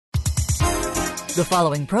The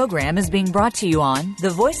following program is being brought to you on the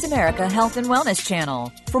Voice America Health and Wellness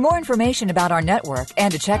Channel. For more information about our network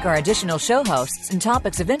and to check our additional show hosts and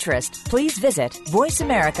topics of interest, please visit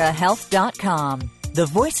voiceamericahealth.com. The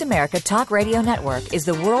Voice America Talk Radio Network is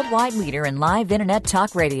the worldwide leader in live Internet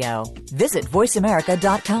talk radio. Visit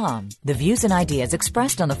voiceamerica.com. The views and ideas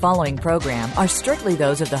expressed on the following program are strictly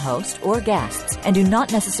those of the host or guests and do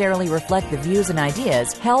not necessarily reflect the views and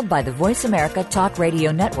ideas held by the Voice America Talk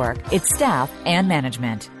Radio Network, its staff, and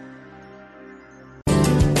management.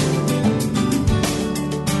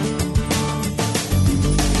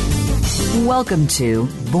 Welcome to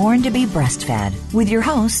Born to be Breastfed with your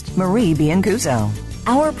host, Marie Biancuzzo.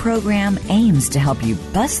 Our program aims to help you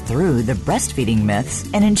bust through the breastfeeding myths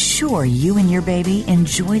and ensure you and your baby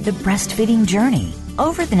enjoy the breastfeeding journey.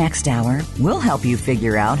 Over the next hour, we'll help you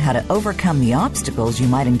figure out how to overcome the obstacles you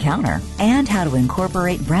might encounter and how to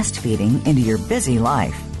incorporate breastfeeding into your busy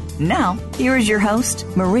life. Now, here is your host,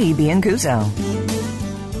 Marie Biancuzzo.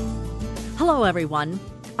 Hello, everyone.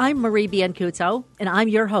 I'm Marie Biancuzzo, and I'm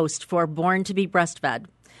your host for Born to be Breastfed.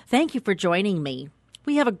 Thank you for joining me.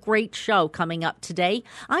 We have a great show coming up today.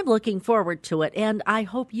 I'm looking forward to it, and I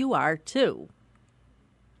hope you are too.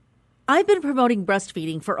 I've been promoting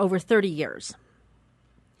breastfeeding for over 30 years.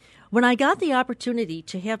 When I got the opportunity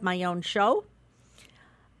to have my own show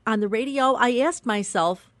on the radio, I asked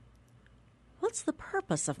myself, what's the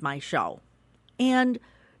purpose of my show? And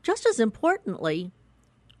just as importantly,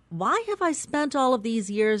 why have I spent all of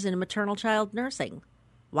these years in maternal child nursing?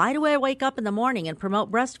 Why do I wake up in the morning and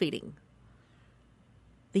promote breastfeeding?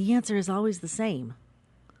 The answer is always the same.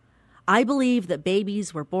 I believe that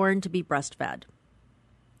babies were born to be breastfed.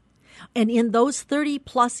 And in those 30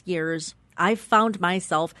 plus years, I've found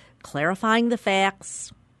myself clarifying the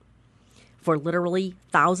facts for literally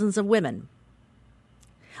thousands of women.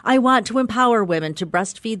 I want to empower women to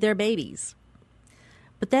breastfeed their babies.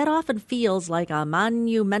 But that often feels like a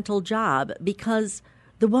monumental job because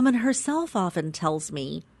the woman herself often tells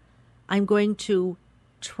me, I'm going to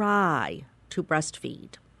try to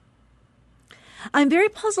breastfeed. I'm very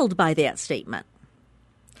puzzled by that statement.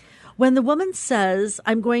 When the woman says,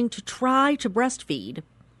 I'm going to try to breastfeed,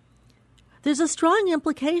 there's a strong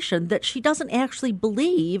implication that she doesn't actually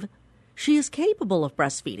believe she is capable of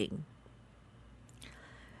breastfeeding.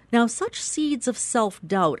 Now, such seeds of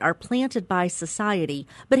self-doubt are planted by society,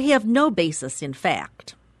 but have no basis in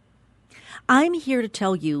fact. I'm here to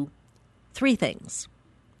tell you 3 things.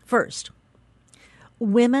 First,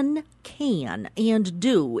 women can and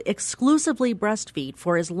do exclusively breastfeed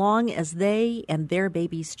for as long as they and their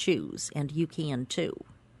babies choose, and you can too.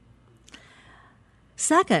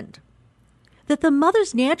 Second, that the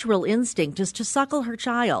mother's natural instinct is to suckle her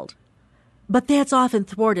child, but that's often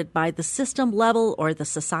thwarted by the system level or the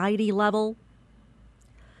society level.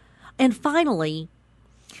 And finally,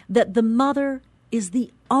 that the mother is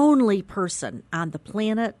the only person on the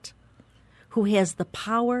planet who has the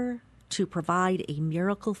power to provide a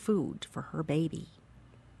miracle food for her baby.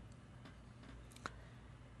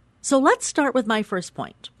 So let's start with my first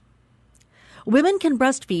point. Women can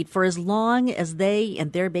breastfeed for as long as they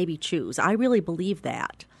and their baby choose. I really believe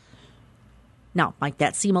that. Now, might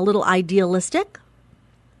that seem a little idealistic?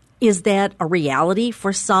 Is that a reality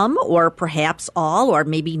for some, or perhaps all, or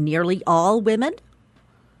maybe nearly all women?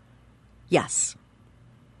 Yes.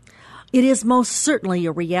 It is most certainly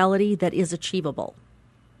a reality that is achievable.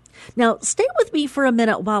 Now, stay with me for a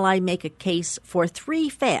minute while I make a case for 3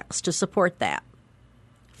 facts to support that.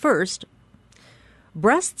 First,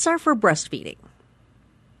 breasts are for breastfeeding.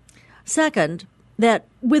 Second, that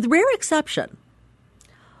with rare exception,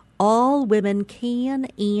 all women can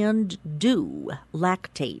and do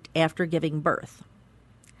lactate after giving birth.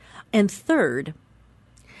 And third,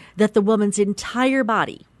 that the woman's entire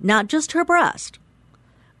body, not just her breast,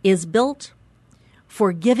 is built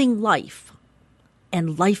for giving life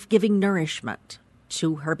and life-giving nourishment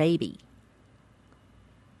to her baby.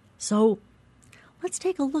 So let's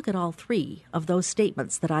take a look at all 3 of those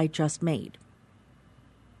statements that I just made.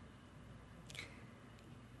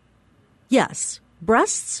 Yes,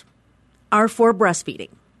 breasts are for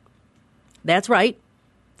breastfeeding. That's right.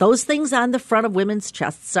 Those things on the front of women's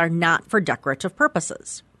chests are not for decorative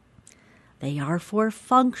purposes. They are for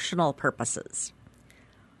functional purposes.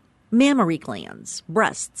 Mammary glands,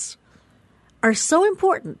 breasts, are so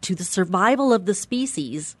important to the survival of the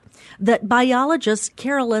species that biologist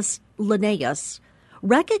Carolus Linnaeus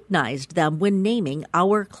recognized them when naming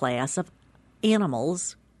our class of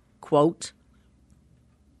animals, quote,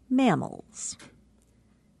 mammals.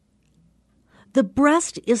 The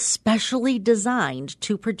breast is specially designed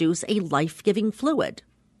to produce a life-giving fluid,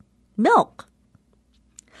 milk.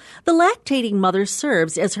 The lactating mother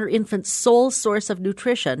serves as her infant's sole source of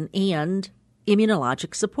nutrition and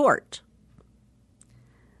immunologic support.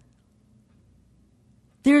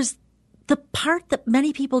 There's the part that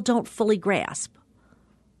many people don't fully grasp.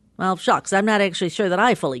 Well, shucks, I'm not actually sure that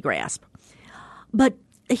I fully grasp. But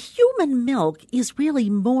human milk is really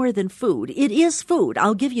more than food. It is food,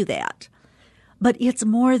 I'll give you that. But it's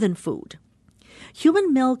more than food.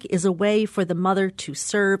 Human milk is a way for the mother to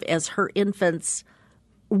serve as her infant's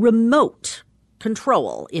remote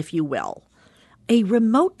control, if you will. A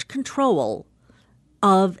remote control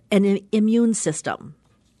of an immune system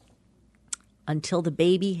until the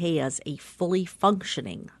baby has a fully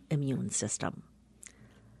functioning immune system.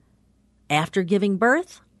 After giving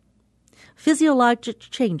birth, physiologic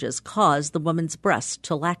changes cause the woman's breast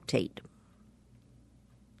to lactate.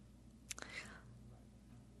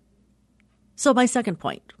 So my second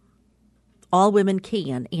point, all women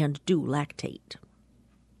can and do lactate.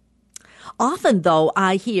 Often, though,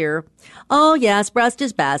 I hear, oh, yes, breast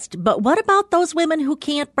is best, but what about those women who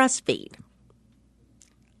can't breastfeed?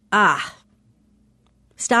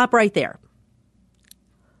 Stop right there.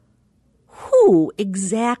 Who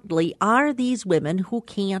exactly are these women who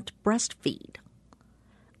can't breastfeed?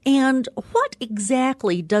 And what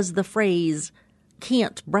exactly does the phrase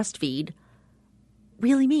can't breastfeed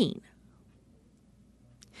really mean?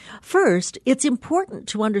 First, it's important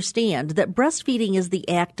to understand that breastfeeding is the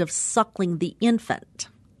act of suckling the infant,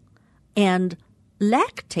 and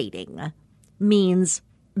lactating means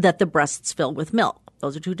that the breasts fill with milk.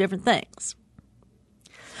 Those are two different things.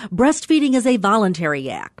 Breastfeeding is a voluntary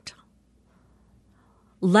act.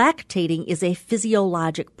 Lactating is a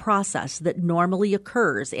physiologic process that normally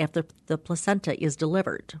occurs after the placenta is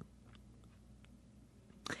delivered.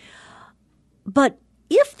 But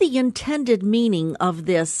if the intended meaning of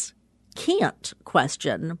this can't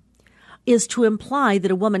question is to imply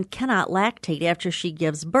that a woman cannot lactate after she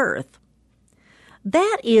gives birth,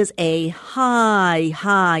 that is a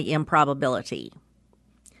high improbability.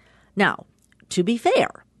 Now, to be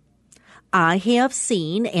fair, I have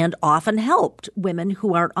seen and often helped women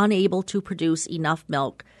who are unable to produce enough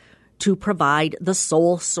milk to provide the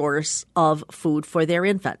sole source of food for their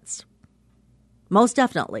infants. Most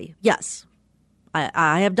definitely, yes.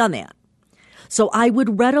 I have done that. So I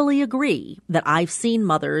would readily agree that I've seen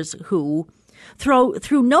mothers who,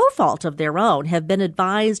 through no fault of their own, have been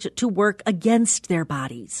advised to work against their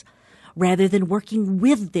bodies rather than working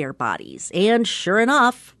with their bodies. And sure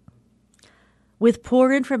enough, with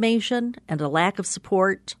poor information and a lack of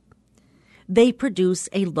support, they produce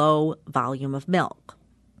a low volume of milk.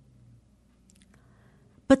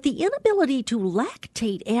 But the inability to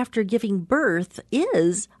lactate after giving birth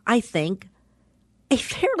is, I think, a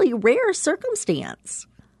fairly rare circumstance.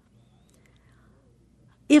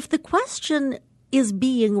 If the question is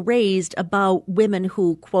being raised about women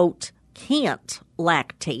who, quote, can't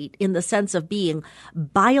lactate in the sense of being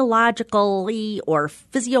biologically or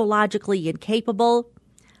physiologically incapable,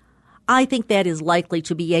 I think that is likely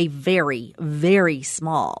to be a very, very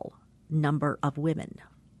small number of women.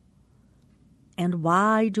 And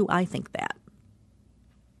why do I think that?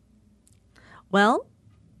 Well,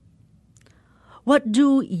 what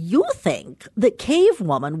do you think the cave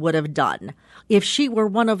woman would have done if she were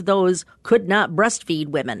one of those could not breastfeed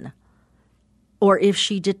women, or if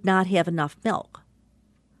she did not have enough milk?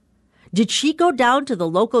 Did she go down to the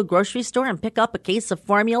local grocery store and pick up a case of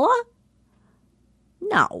formula?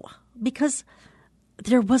 No, because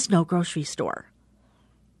there was no grocery store,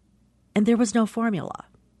 and there was no formula.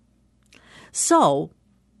 So,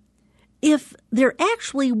 if there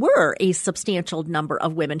actually were a substantial number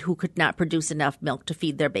of women who could not produce enough milk to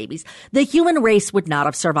feed their babies, the human race would not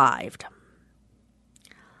have survived.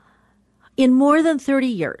 In more than 30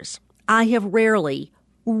 years, I have rarely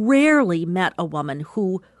met a woman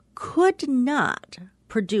who could not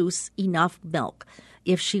produce enough milk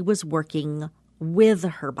if she was working with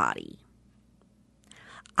her body.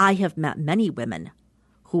 I have met many women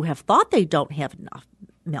who have thought they don't have enough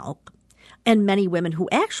milk, and many women who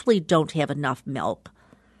actually don't have enough milk,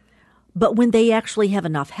 but when they actually have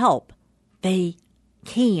enough help, they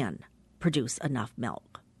can produce enough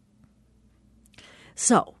milk.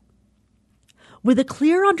 So, with a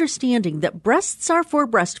clear understanding that breasts are for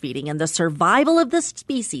breastfeeding and the survival of this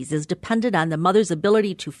species is dependent on the mother's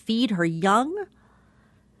ability to feed her young,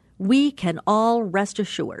 we can all rest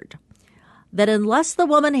assured that unless the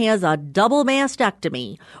woman has a double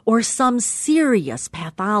mastectomy or some serious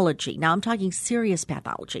pathology, now I'm talking serious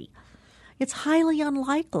pathology, it's highly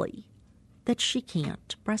unlikely that she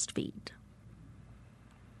can't breastfeed.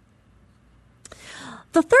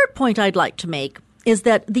 The third point I'd like to make is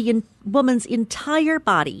that the woman's entire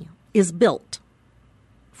body is built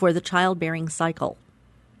for the childbearing cycle.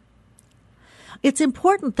 It's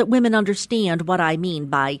important that women understand what I mean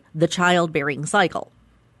by the childbearing cycle.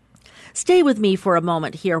 Stay with me for a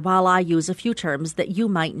moment here while I use a few terms that you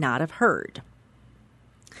might not have heard.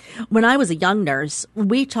 When I was a young nurse,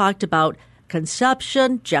 we talked about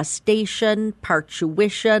conception, gestation,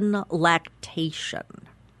 parturition, lactation.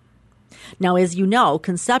 Now, as you know,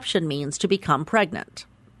 conception means to become pregnant.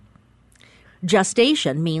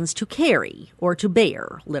 Gestation means to carry or to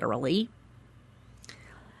bear, literally.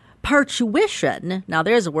 Parturition, now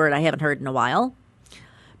there's a word I haven't heard in a while.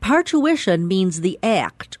 Parturition means the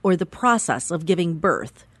act or the process of giving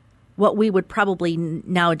birth, what we would probably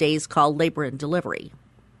nowadays call labor and delivery.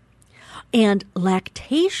 And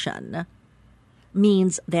lactation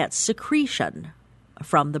means that secretion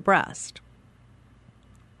from the breast.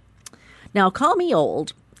 Now, call me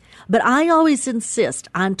old, but I always insist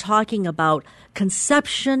on talking about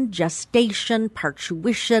conception, gestation,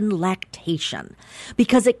 parturition, lactation,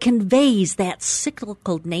 because it conveys that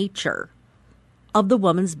cyclical nature of the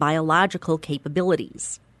woman's biological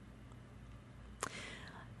capabilities.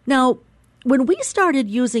 Now, when we started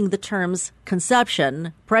using the terms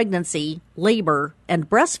conception, pregnancy, labor, and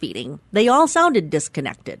breastfeeding, they all sounded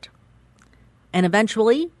disconnected. And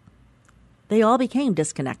eventually, they all became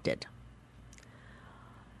disconnected.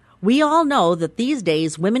 We all know that these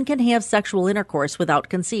days women can have sexual intercourse without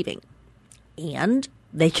conceiving, and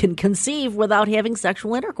they can conceive without having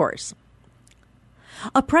sexual intercourse.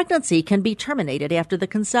 A pregnancy can be terminated after the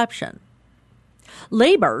conception.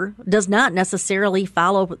 Labor does not necessarily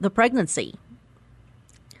follow the pregnancy.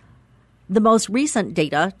 The most recent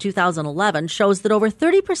data, 2011, shows that over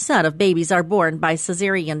 30% of babies are born by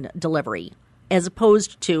cesarean delivery, as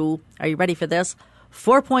opposed to, are you ready for this,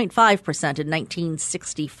 4.5% in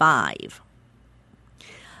 1965.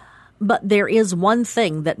 But there is one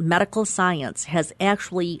thing that medical science has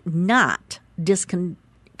actually not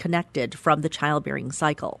disconnected from the childbearing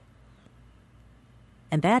cycle,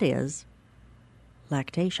 and that is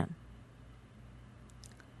lactation.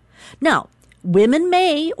 Now, women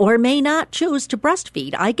may or may not choose to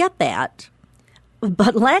breastfeed. I get that.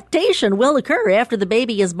 But lactation will occur after the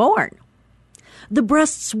baby is born. The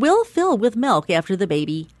breasts will fill with milk after the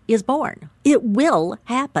baby is born. It will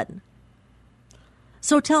happen.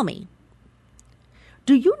 So tell me,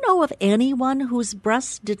 do you know of anyone whose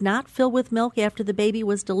breasts did not fill with milk after the baby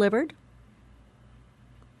was delivered?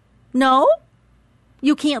 No?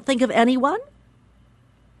 You can't think of anyone?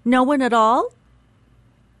 No one at all?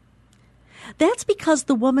 That's because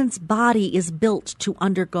the woman's body is built to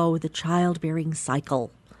undergo the childbearing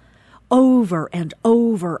cycle over and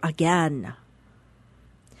over again.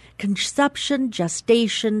 Conception,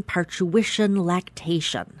 gestation, parturition,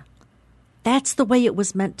 lactation. That's the way it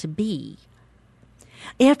was meant to be.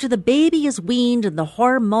 After the baby is weaned and the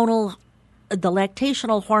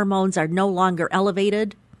lactational hormones are no longer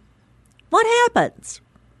elevated, what happens?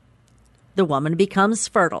 The woman becomes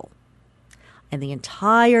fertile, and the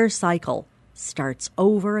entire cycle starts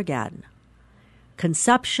over again.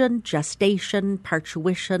 Conception, gestation,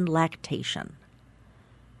 parturition, lactation.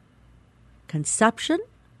 Conception,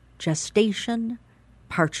 gestation,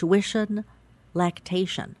 parturition,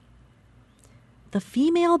 lactation. The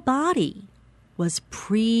female body was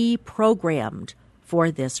pre-programmed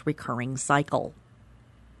for this recurring cycle.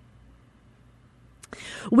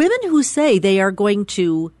 Women who say they are going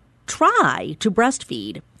to try to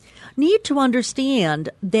breastfeed need to understand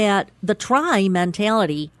that the try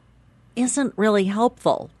mentality isn't really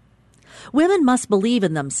helpful. Women must believe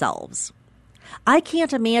in themselves. I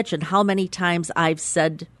can't imagine how many times I've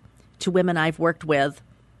said to women I've worked with,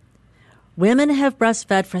 women have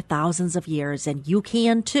breastfed for thousands of years, and you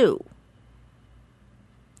can too.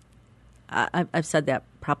 I've said that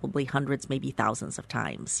probably hundreds, maybe thousands of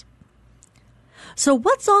times. So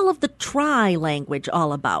what's all of the try language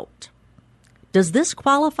all about? Does this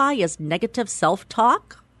qualify as negative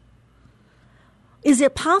self-talk? Is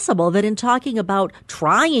it possible that in talking about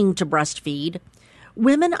trying to breastfeed,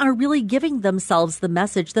 women are really giving themselves the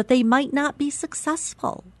message that they might not be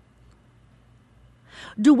successful?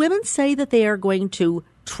 Do women say that they are going to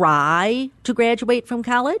try to graduate from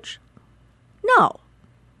college? No.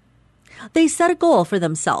 They set a goal for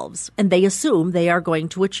themselves, and they assume they are going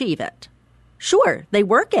to achieve it. Sure, they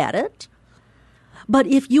work at it. But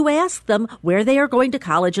if you ask them where they are going to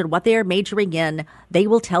college and what they are majoring in, they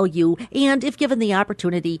will tell you, and if given the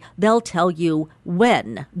opportunity, they'll tell you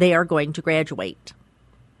when they are going to graduate.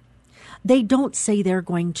 They don't say they're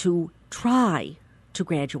going to try to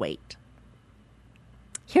graduate.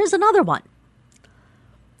 Here's another one.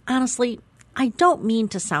 Honestly, I don't mean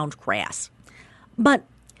to sound crass, but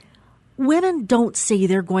women don't say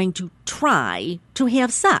they're going to try to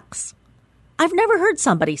have sex. I've never heard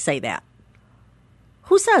somebody say that.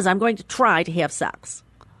 Who says I'm going to try to have sex?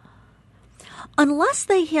 Unless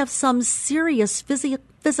they have some serious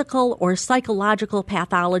physical or psychological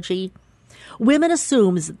pathology, women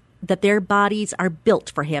assume that their bodies are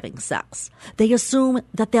built for having sex. They assume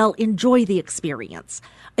that they'll enjoy the experience,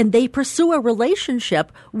 and they pursue a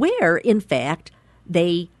relationship where, in fact,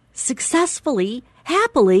 they successfully,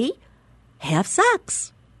 happily have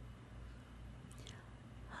sex.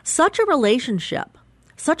 Such a relationship,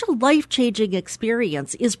 such a life-changing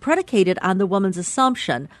experience is predicated on the woman's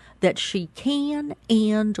assumption that she can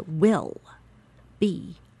and will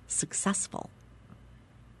be successful.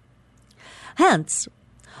 Hence,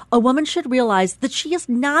 a woman should realize that she is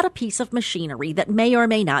not a piece of machinery that may or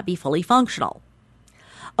may not be fully functional.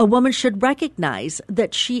 A woman should recognize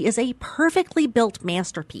that she is a perfectly built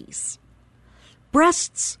masterpiece.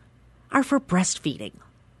 Breasts are for breastfeeding.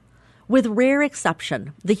 With rare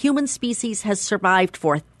exception, the human species has survived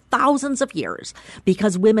for thousands of years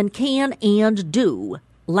because women can and do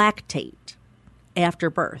lactate after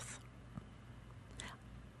birth.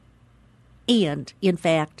 And, in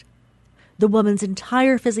fact, the woman's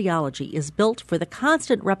entire physiology is built for the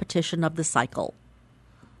constant repetition of the cycle.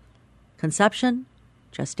 Conception,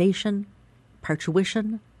 gestation,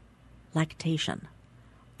 parturition, lactation.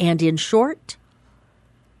 And in short,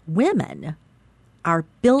 women are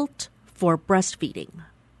built for breastfeeding,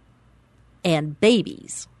 and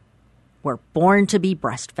babies were born to be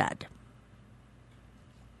breastfed.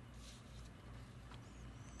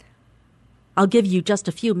 I'll give you just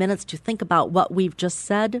a few minutes to think about what we've just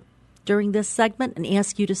said during this segment and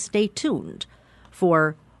ask you to stay tuned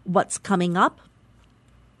for what's coming up.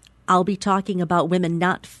 I'll be talking about women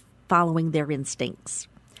not following their instincts.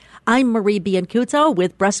 I'm Marie Biancuzzo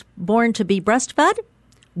with Born to be Breastfed.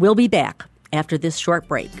 We'll be back after this short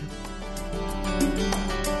break.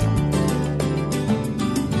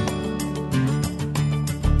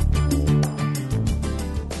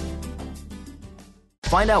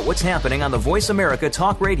 Find out what's happening on the Voice America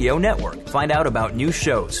Talk Radio Network. Find out about new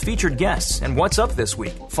shows, featured guests, and what's up this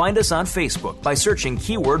week. Find us on Facebook by searching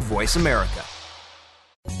keyword Voice America.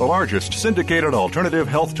 The largest syndicated alternative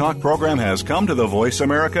health talk program has come to the Voice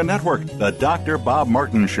America Network. The Dr. Bob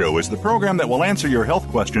Martin Show is the program that will answer your health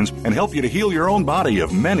questions and help you to heal your own body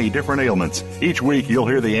of many different ailments. Each week, you'll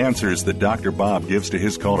hear the answers that Dr. Bob gives to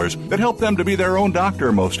his callers that help them to be their own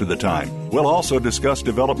doctor most of the time. We'll also discuss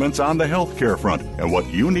developments on the healthcare front and what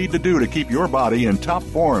you need to do to keep your body in top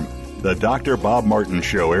form. The Dr. Bob Martin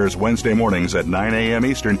Show airs Wednesday mornings at 9 a.m.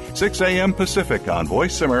 Eastern, 6 a.m. Pacific on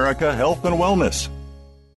Voice America Health and Wellness.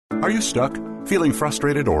 Are you stuck? Feeling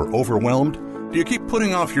frustrated or overwhelmed? Do you keep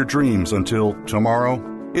putting off your dreams until tomorrow?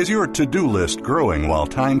 Is your to-do list growing while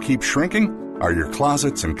time keeps shrinking? Are your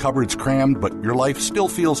closets and cupboards crammed, but your life still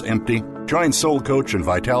feels empty? Join soul coach and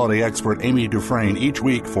vitality expert Amy Dufresne each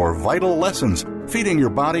week for Vital Lessons, feeding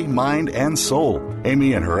your body, mind, and soul.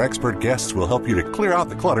 Amy and her expert guests will help you to clear out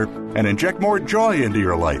the clutter and inject more joy into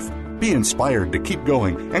your life. Be inspired to keep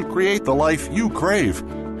going and create the life you crave.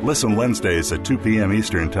 Listen Wednesdays at 2 p.m.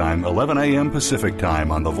 Eastern Time, 11 a.m. Pacific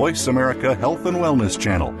Time on the Voice America Health and Wellness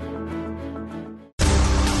Channel.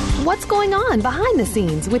 What's going on behind the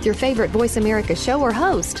scenes with your favorite Voice America show or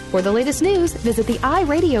host? For the latest news, visit the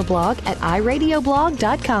iRadio blog at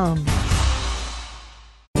iradioblog.com.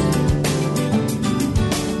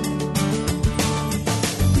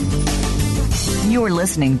 You're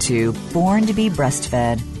listening to Born to be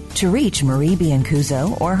Breastfed. To reach Marie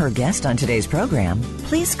Biancuzzo or her guest on today's program,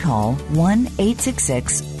 please call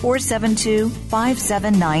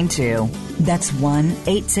 1-866-472-5792. That's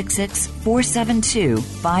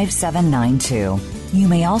 1-866-472-5792. You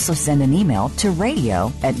may also send an email to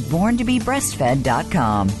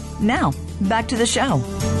radio@borntobebreastfed.com. Now, back to the show.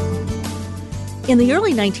 In the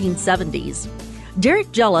early 1970s,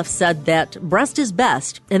 Derek Jelliff said that breast is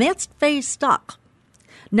best, and that phrase stuck.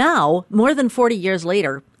 Now, more than 40 years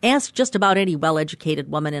later, ask just about any well-educated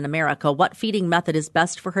woman in America what feeding method is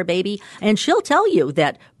best for her baby, and she'll tell you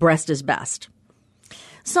that breast is best.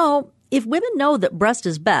 So, if women know that breast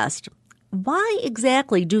is best, why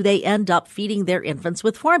exactly do they end up feeding their infants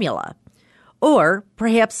with formula? Or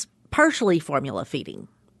perhaps partially formula feeding?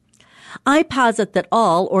 I posit that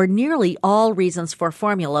all or nearly all reasons for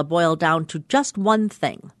formula boil down to just one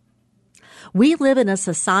thing. We live in a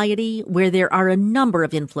society where there are a number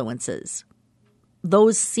of influences,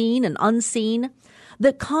 those seen and unseen,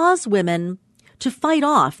 that cause women to fight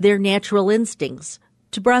off their natural instincts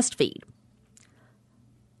to breastfeed.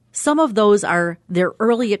 Some of those are their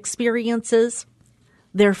early experiences,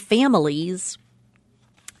 their families,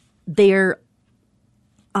 their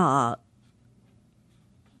and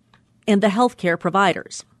the healthcare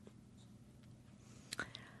providers.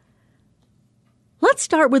 Let's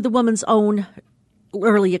start with the woman's own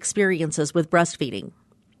early experiences with breastfeeding.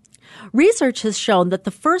 Research has shown that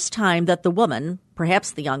the first time that the woman,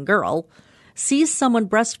 perhaps the young girl, sees someone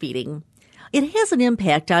breastfeeding, it has an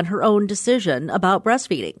impact on her own decision about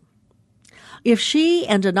breastfeeding. If she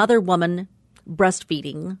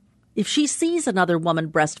sees another woman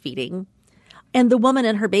breastfeeding, and the woman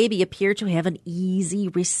and her baby appear to have an easy,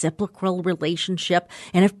 reciprocal relationship,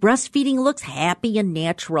 and if breastfeeding looks happy and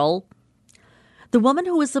natural, the woman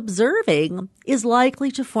who is observing is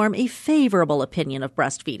likely to form a favorable opinion of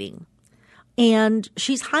breastfeeding. And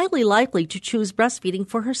she's highly likely to choose breastfeeding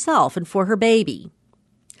for herself and for her baby,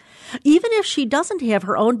 even if she doesn't have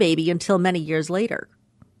her own baby until many years later.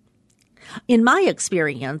 In my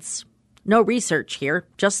experience, no research here,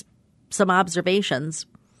 just some observations,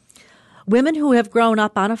 women who have grown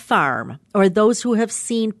up on a farm or those who have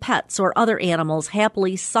seen pets or other animals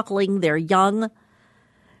happily suckling their young,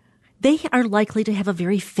 they are likely to have a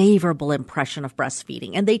very favorable impression of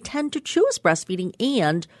breastfeeding, and they tend to choose breastfeeding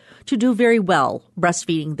and to do very well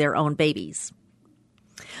breastfeeding their own babies.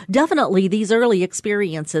 Definitely, these early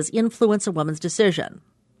experiences influence a woman's decision.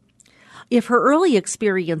 If her early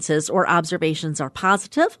experiences or observations are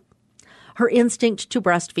positive, her instinct to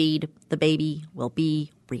breastfeed the baby will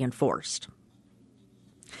be reinforced.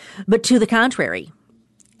 But to the contrary,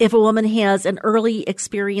 if a woman has an early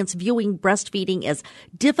experience viewing breastfeeding as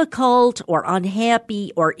difficult or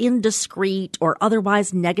unhappy or indiscreet or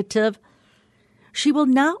otherwise negative, she will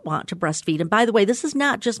not want to breastfeed. And by the way, this is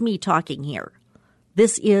not just me talking here.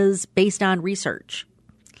 This is based on research.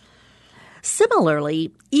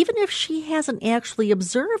 Similarly, even if she hasn't actually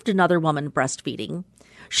observed another woman breastfeeding,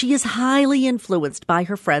 she is highly influenced by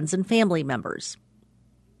her friends and family members.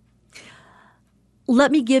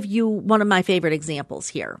 Let me give you one of my favorite examples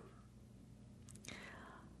here.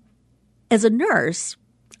 As a nurse,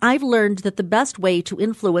 I've learned that the best way to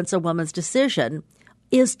influence a woman's decision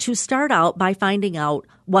is to start out by finding out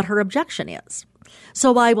what her objection is.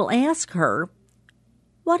 So I will ask her,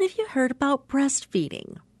 "What have you heard about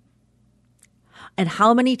breastfeeding?" And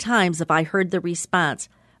how many times have I heard the response,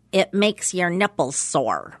 "It makes your nipples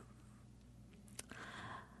sore."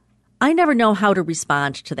 I never know how to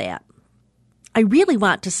respond to that. I really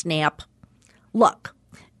want to snap, "Look,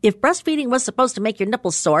 if breastfeeding was supposed to make your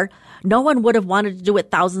nipples sore, no one would have wanted to do it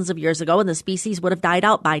thousands of years ago, and the species would have died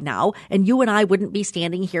out by now, and you and I wouldn't be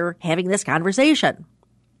standing here having this conversation."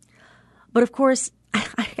 But of course,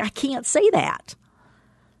 I can't say that.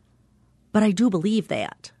 But I do believe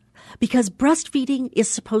that, because breastfeeding is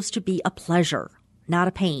supposed to be a pleasure, not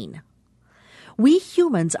a pain. We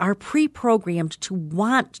humans are pre-programmed to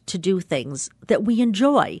want to do things that we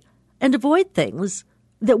enjoy and avoid things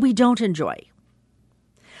that we don't enjoy.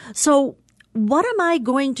 So what am I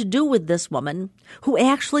going to do with this woman who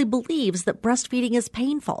actually believes that breastfeeding is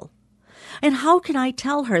painful? And how can I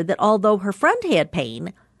tell her that although her friend had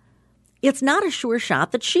pain, it's not a sure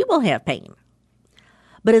shot that she will have pain?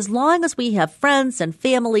 But as long as we have friends and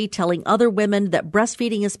family telling other women that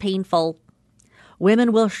breastfeeding is painful,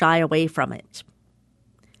 women will shy away from it.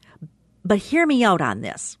 But hear me out on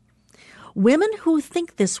this. Women who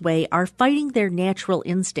think this way are fighting their natural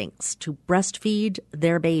instincts to breastfeed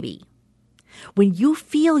their baby. When you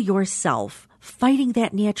feel yourself fighting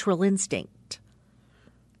that natural instinct,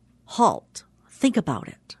 halt, think about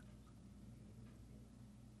it.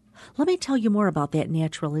 Let me tell you more about that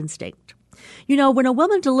natural instinct. You know, when a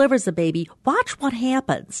woman delivers a baby, watch what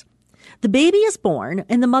happens. The baby is born,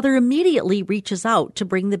 and the mother immediately reaches out to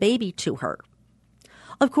bring the baby to her.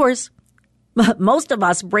 Of course, most of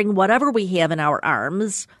us bring whatever we have in our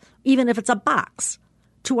arms, even if it's a box,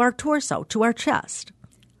 to our torso, to our chest.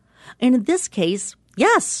 And in this case,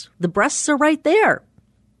 yes, the breasts are right there.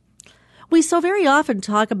 We so very often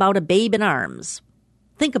talk about a babe in arms.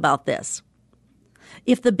 Think about this.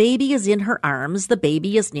 If the baby is in her arms, the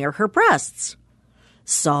baby is near her breasts.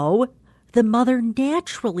 So the mother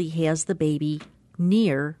naturally has the baby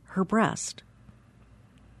near her breast.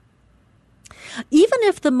 Even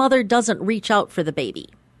if the mother doesn't reach out for the baby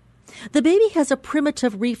has a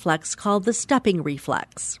primitive reflex called the stepping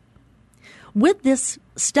reflex. With this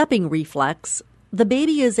stepping reflex, the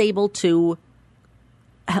baby is able to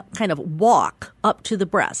kind of walk up to the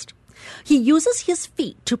breast. He uses his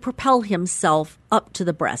feet to propel himself up to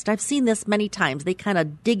the breast. I've seen this many times. They kind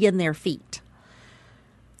of dig in their feet.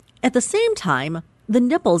 At the same time, the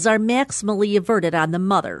nipples are maximally everted on the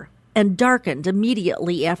mother, and darkened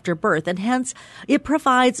immediately after birth, and hence it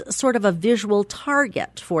provides sort of a visual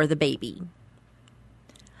target for the baby.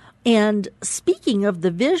 And speaking of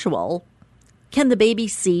the visual, can the baby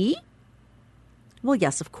see? Well,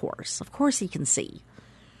 yes, of course. Of course he can see.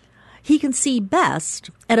 He can see best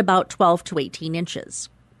at about 12 to 18 inches.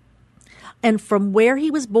 And from where he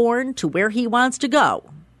was born to where he wants to go,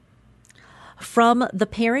 from the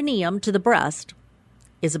perineum to the breast,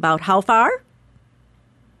 is about how far?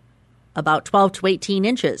 About 12 to 18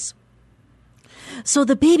 inches. So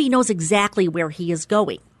the baby knows exactly where he is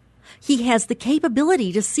going. He has the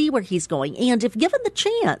capability to see where he's going, and if given the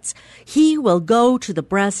chance, he will go to the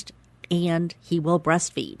breast and he will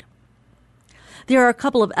breastfeed. There are a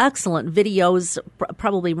couple of excellent videos,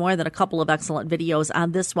 probably more than a couple of excellent videos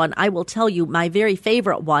on this one. I will tell you my very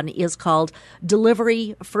favorite one is called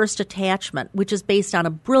Delivery First Attachment, which is based on a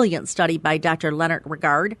brilliant study by Dr. Leonard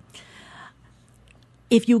Regard.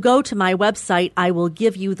 If you go to my website, I will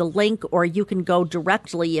give you the link, or you can go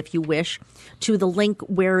directly, if you wish, to the link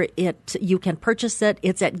where you can purchase it.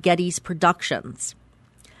 It's at Getty's Productions.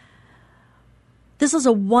 This is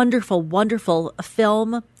a wonderful, wonderful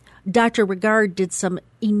film. Dr. Regard did some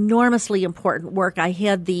enormously important work. I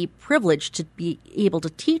had the privilege to be able to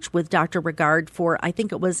teach with Dr. Regard for, I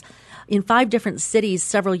think it was in 5 different cities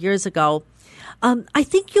several years ago. I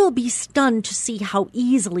think you'll be stunned to see how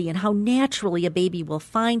easily and how naturally a baby will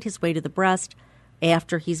find his way to the breast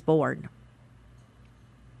after he's born.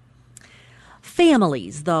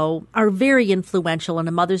 Families, though, are very influential in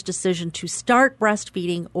a mother's decision to start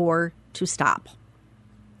breastfeeding or to stop.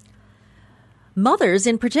 Mothers,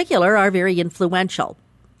 in particular, are very influential.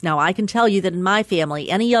 Now, I can tell you that in my family,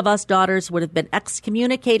 any of us daughters would have been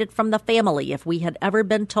excommunicated from the family if we had ever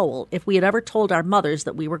told our mothers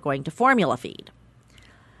that we were going to formula feed.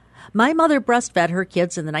 My mother breastfed her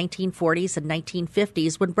kids in the 1940s and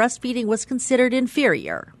 1950s when breastfeeding was considered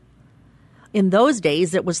inferior. In those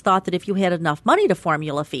days, it was thought that if you had enough money to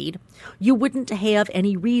formula feed, you wouldn't have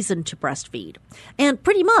any reason to breastfeed. And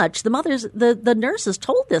pretty much the nurses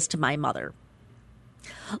told this to my mother.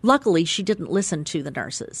 Luckily, she didn't listen to the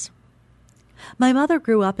nurses. My mother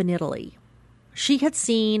grew up in Italy. She had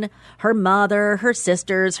seen her mother, her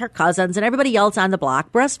sisters, her cousins, and everybody else on the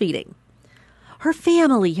block breastfeeding. Her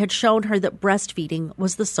family had shown her that breastfeeding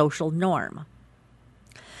was the social norm.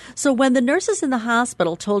 So when the nurses in the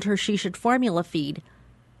hospital told her she should formula feed,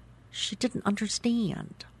 she didn't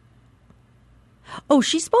understand. Oh,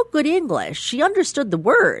 she spoke good English. She understood the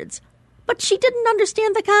words, but she didn't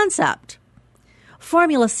understand the concept.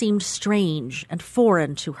 Formula seemed strange and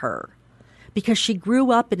foreign to her because she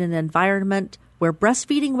grew up in an environment where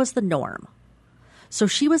breastfeeding was the norm. So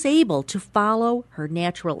she was able to follow her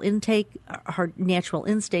natural instinct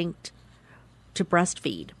to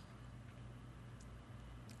breastfeed.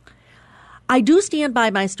 I do stand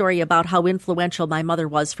by my story about how influential my mother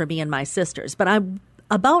was for me and my sisters, but I'm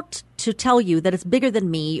about to tell you that it's bigger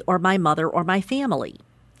than me or my mother or my family.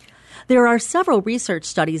 There are several research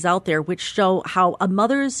studies out there which show how a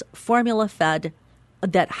mother's formula fed,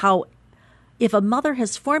 if a mother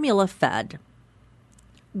has formula fed,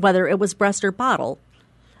 whether it was breast or bottle,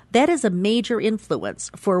 that is a major influence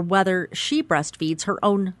for whether she breastfeeds her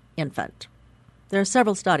own infant. There are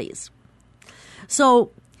several studies.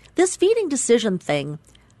 So this feeding decision thing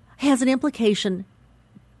has an implication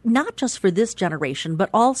not just for this generation, but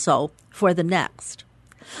also for the next.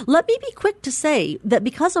 Let me be quick to say that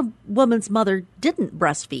because a woman's mother didn't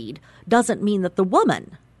breastfeed doesn't mean that the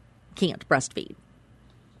woman can't breastfeed.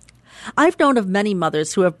 I've known of many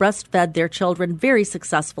mothers who have breastfed their children very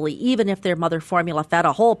successfully, even if their mother formula fed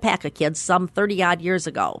a whole pack of kids some 30-odd years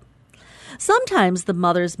ago. Sometimes the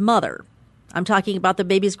mother's mother, I'm talking about the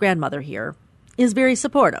baby's grandmother here, is very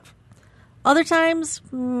supportive. Other times,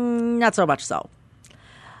 not so much so.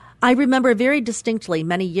 I remember very distinctly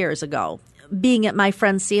many years ago being at my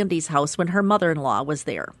friend Sandy's house when her mother-in-law was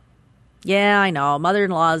there. Yeah, I know,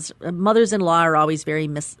 mothers-in-law are always very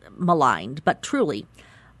maligned, but truly,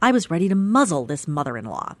 I was ready to muzzle this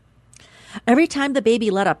mother-in-law. Every time the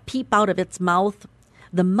baby let a peep out of its mouth,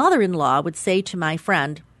 the mother-in-law would say to my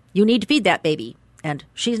friend, "You need to feed that baby," and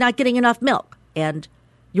 "She's not getting enough milk," and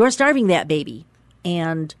 "You're starving that baby,"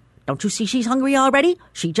 and "Don't you see she's hungry already?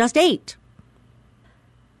 She just ate."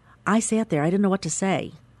 I sat there. I didn't know what to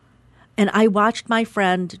say. And I watched my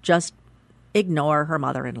friend just ignore her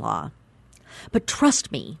mother-in-law. But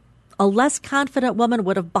trust me, a less confident woman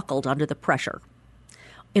would have buckled under the pressure.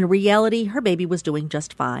 In reality, her baby was doing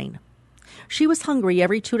just fine. She was hungry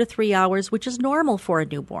every 2 to 3 hours, which is normal for a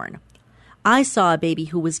newborn. I saw a baby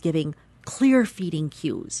who was giving clear feeding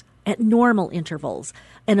cues, at normal intervals,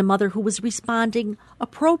 and a mother who was responding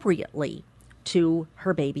appropriately to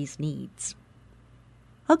her baby's needs.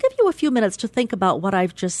 I'll give you a few minutes to think about what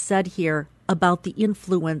I've just said here about the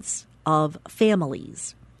influence of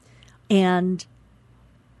families, and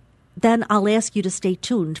then I'll ask you to stay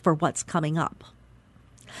tuned for what's coming up.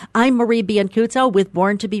 I'm Marie Biancuzzo with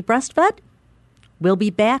Born to be Breastfed. We'll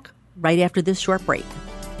be back right after this short break.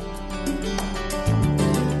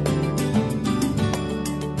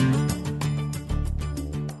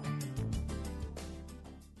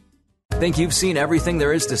 Think you've seen everything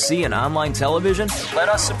there is to see in online television? Let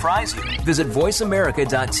us surprise you. Visit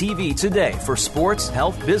voiceamerica.tv today for sports,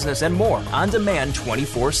 health, business, and more on demand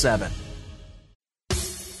 24/7.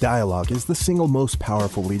 Dialogue is the single most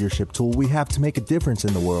powerful leadership tool we have to make a difference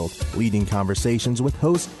in the world. Leading Conversations with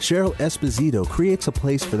host Cheryl Esposito creates a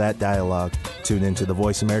place for that dialogue. Tune into the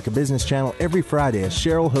Voice America Business Channel every Friday as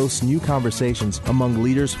Cheryl hosts new conversations among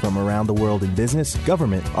leaders from around the world in business,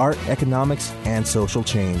 government, art, economics, and social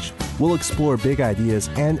change. We'll explore big ideas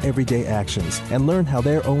and everyday actions and learn how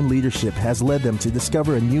their own leadership has led them to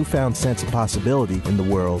discover a newfound sense of possibility in the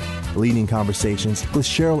world. Leading Conversations with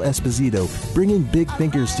Cheryl Esposito, bringing big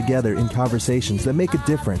thinkers together in conversations that make a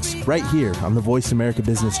difference, right here on the Voice America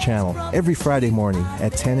Business Channel every Friday morning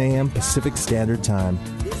at 10 a.m. Pacific Standard Time.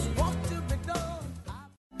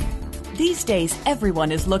 These days,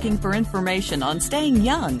 everyone is looking for information on staying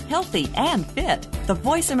young, healthy, and fit. The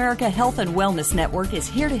Voice America Health and Wellness Network is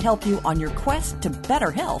here to help you on your quest to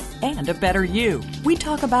better health and a better you. We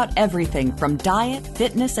talk about everything from diet,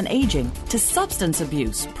 fitness, and aging to substance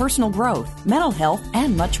abuse, personal growth, mental health,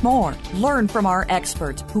 and much more. Learn from our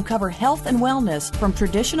experts who cover health and wellness from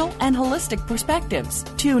traditional and holistic perspectives.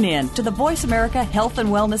 Tune in to the Voice America Health and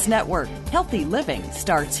Wellness Network. Healthy living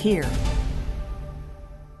starts here.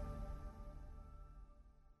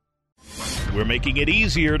 We're making it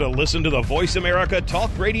easier to listen to the Voice America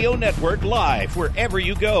Talk Radio Network live wherever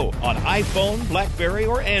you go on iPhone, BlackBerry,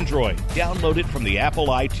 or Android. Download it from the Apple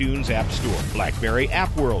iTunes App Store, BlackBerry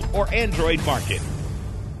App World, or Android Market.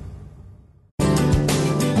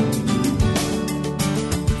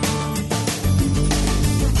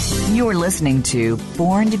 You're listening to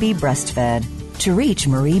Born to be Breastfed. To reach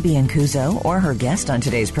Marie Biancuzzo or her guest on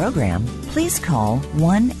today's program, please call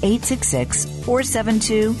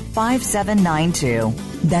 1-866-472-5792.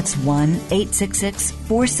 That's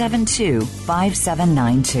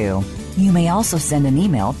 1-866-472-5792. You may also send an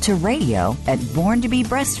email to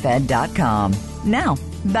radio@borntobebreastfed.com. Now,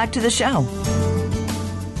 back to the show.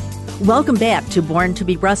 Welcome back to Born to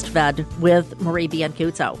be Breastfed with Marie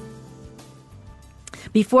Biancuzzo.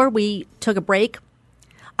 Before we took a break,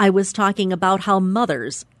 I was talking about how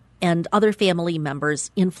mothers and other family members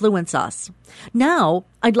influence us. Now,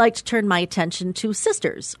 I'd like to turn my attention to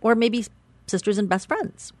sisters, or maybe sisters and best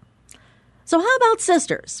friends. So how about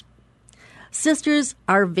sisters? Sisters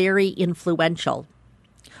are very influential.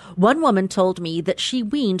 One woman told me that she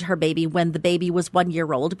weaned her baby when the baby was 1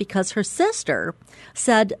 year old because her sister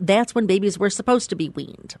said that's when babies were supposed to be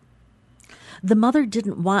weaned. The mother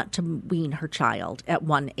didn't want to wean her child at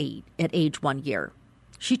age 1 year.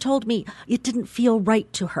 She told me it didn't feel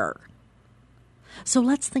right to her. So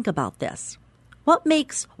let's think about this. What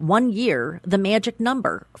makes 1 year the magic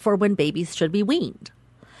number for when babies should be weaned?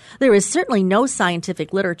 There is certainly no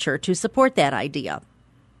scientific literature to support that idea.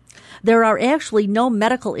 There are actually no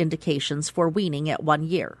medical indications for weaning at 1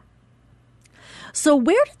 year. So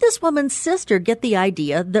where did this woman's sister get the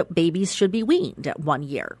idea that babies should be weaned at 1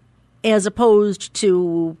 year, as opposed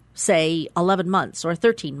to, say, 11 months or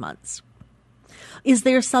 13 months? Is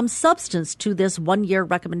there some substance to this 1 year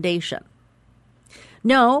recommendation?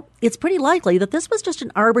 No, it's pretty likely that this was just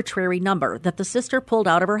an arbitrary number that the sister pulled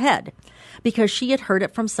out of her head because she had heard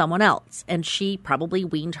it from someone else, and she probably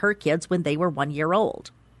weaned her kids when they were 1 year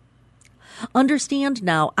old. Understand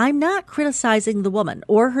now, I'm not criticizing the woman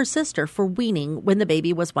or her sister for weaning when the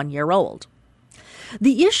baby was 1 year old.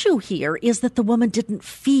 The issue here is that the woman didn't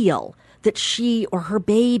feel that she or her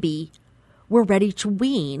baby were ready to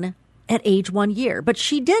wean at age 1 year, but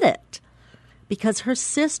she did it because her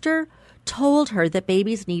sister told her that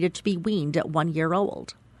babies needed to be weaned at 1 year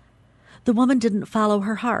old. The woman didn't follow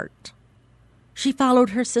her heart. She followed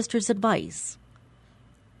her sister's advice.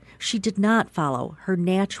 She did not follow her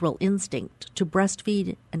natural instinct to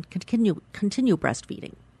breastfeed and continue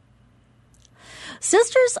breastfeeding.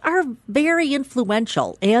 Sisters are very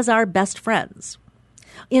influential, as are best friends.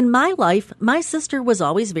 In my life, my sister was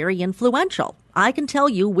always very influential. I can tell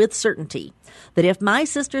you with certainty that if my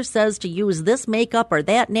sister says to use this makeup or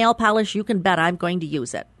that nail polish, you can bet I'm going to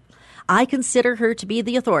use it. I consider her to be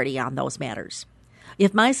the authority on those matters.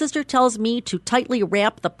 If my sister tells me to tightly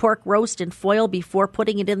wrap the pork roast in foil before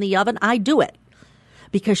putting it in the oven, I do it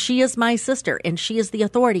because she is my sister and she is the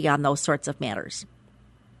authority on those sorts of matters.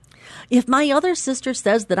 If my other sister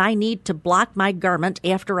says that I need to block my garment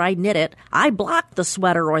after I knit it, I block the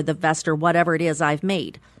sweater or the vest or whatever it is I've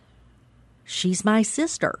made. She's my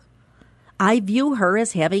sister. I view her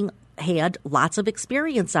as having had lots of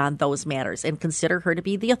experience on those matters and consider her to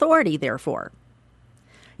be the authority, therefore.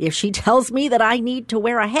 If she tells me that I need to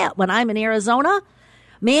wear a hat when I'm in Arizona,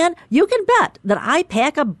 man, you can bet that I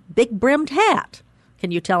pack a big brimmed hat. Can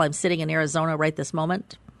you tell I'm sitting in Arizona right this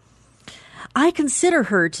moment? I consider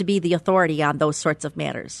her to be the authority on those sorts of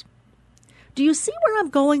matters. Do you see where I'm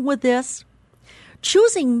going with this?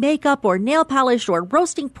 Choosing makeup or nail polish or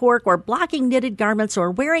roasting pork or blocking knitted garments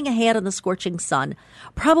or wearing a hat in the scorching sun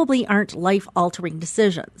probably aren't life-altering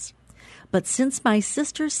decisions. But since my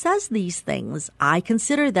sister says these things, I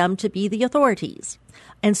consider them to be the authorities.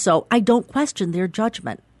 And so I don't question their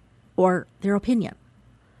judgment or their opinion.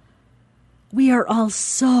 We are all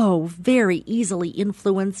so very easily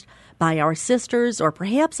influenced by our sisters or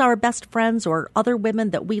perhaps our best friends or other women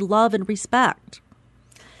that we love and respect.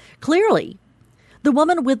 Clearly, the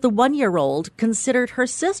woman with the 1-year-old considered her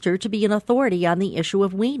sister to be an authority on the issue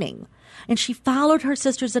of weaning, and she followed her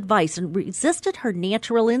sister's advice and resisted her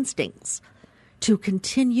natural instincts to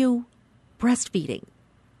continue breastfeeding.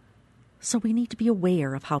 So we need to be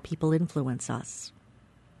aware of how people influence us.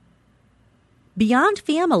 Beyond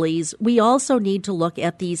families, we also need to look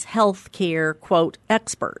at these healthcare, quote,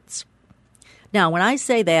 experts. Now, when I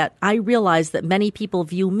say that, I realize that many people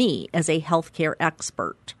view me as a healthcare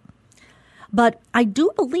expert. But I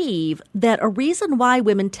do believe that a reason why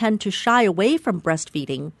women tend to shy away from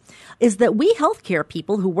breastfeeding is that we healthcare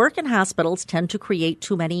people who work in hospitals tend to create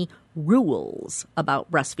too many rules about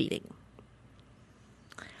breastfeeding.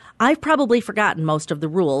 I've probably forgotten most of the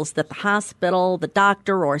rules that the hospital, the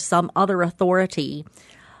doctor, or some other authority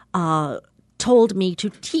told me to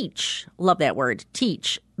teach, love that word,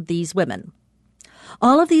 teach these women.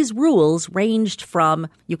 All of these rules ranged from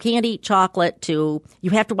you can't eat chocolate to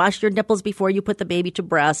you have to wash your nipples before you put the baby to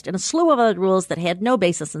breast, and a slew of other rules that had no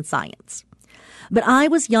basis in science. But I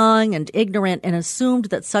was young and ignorant and assumed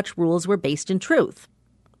that such rules were based in truth.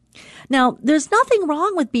 Now, there's nothing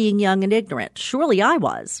wrong with being young and ignorant. Surely I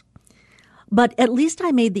was. But at least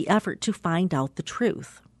I made the effort to find out the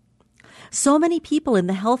truth. So many people in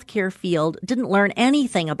the healthcare field didn't learn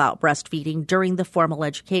anything about breastfeeding during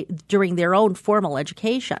their own formal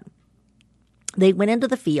education. They went into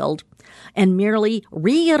the field and merely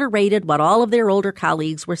reiterated what all of their older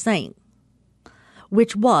colleagues were saying,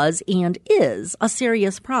 which was and is a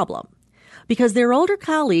serious problem because their older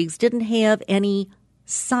colleagues didn't have any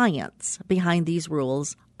science behind these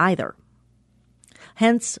rules either.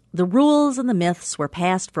 Hence, the rules and the myths were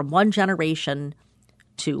passed from one generation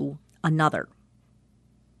to another.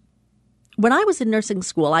 When I was in nursing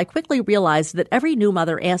school, I quickly realized that every new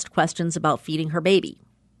mother asked questions about feeding her baby,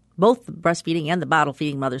 both the breastfeeding and the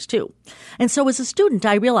bottle-feeding mothers too. And so as a student,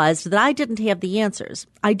 I realized that I didn't have the answers.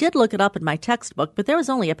 I did look it up in my textbook, but there was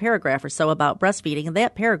only a paragraph or so about breastfeeding, and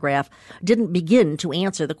that paragraph didn't begin to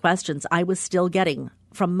answer the questions I was still getting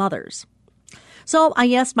from mothers. So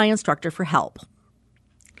I asked my instructor for help.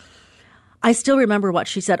 I still remember what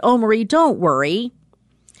she said. "Oh, Marie, don't worry.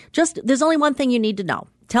 There's only one thing you need to know.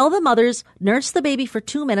 Tell the mothers, nurse the baby for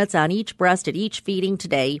 2 minutes on each breast at each feeding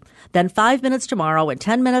today, then 5 minutes tomorrow and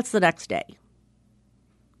 10 minutes the next day."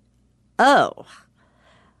 Oh.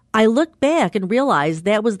 I looked back and realized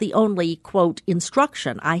that was the only, quote,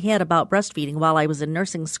 instruction I had about breastfeeding while I was in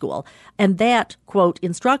nursing school. And that, quote,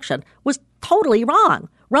 instruction was totally wrong.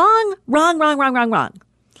 Wrong.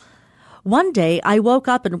 One day I woke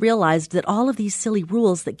up and realized that all of these silly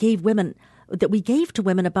rules that we gave to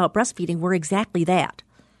women about breastfeeding were exactly that.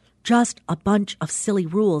 Just a bunch of silly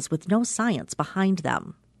rules with no science behind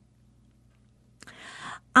them.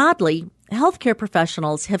 Oddly, healthcare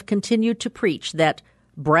professionals have continued to preach that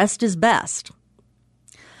breast is best.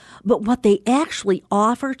 But what they actually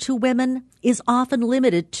offer to women is often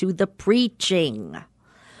limited to the preaching.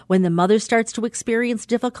 When the mother starts to experience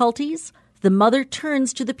difficulties, the mother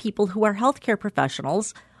turns to the people who are healthcare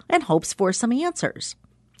professionals and hopes for some answers.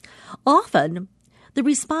 Often, the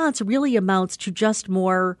response really amounts to just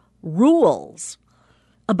more rules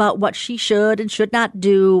about what she should and should not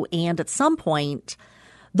do, and at some point,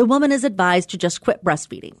 the woman is advised to just quit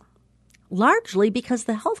breastfeeding, largely because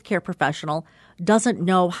the healthcare professional doesn't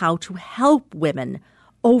know how to help women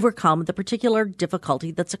overcome the particular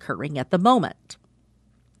difficulty that's occurring at the moment.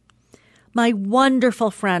 My wonderful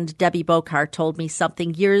friend Debbie Bokar told me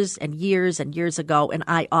something years and years and years ago, and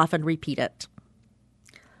I often repeat it.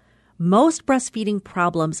 Most breastfeeding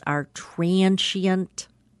problems are transient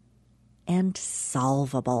and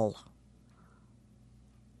solvable.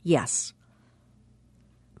 Yes,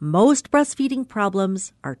 most breastfeeding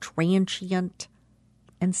problems are transient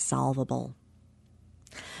and solvable.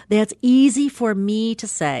 That's easy for me to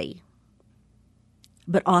say,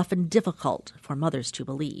 but often difficult for mothers to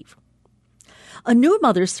believe. A new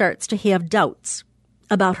mother starts to have doubts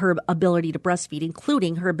about her ability to breastfeed,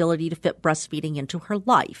 including her ability to fit breastfeeding into her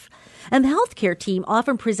life. And the healthcare team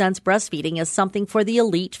often presents breastfeeding as something for the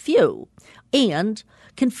elite few. And,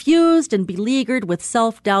 confused and beleaguered with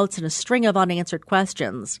self-doubts and a string of unanswered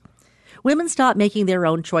questions, women stop making their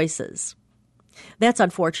own choices. That's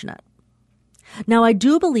unfortunate. Now, I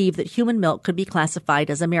do believe that human milk could be classified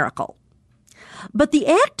as a miracle. But the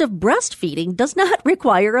act of breastfeeding does not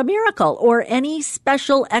require a miracle or any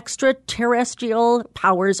special extraterrestrial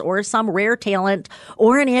powers or some rare talent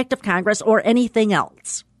or an act of Congress or anything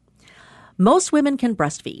else. Most women can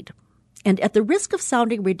breastfeed. And at the risk of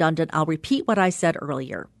sounding redundant, I'll repeat what I said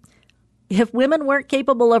earlier. If women weren't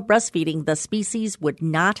capable of breastfeeding, the species would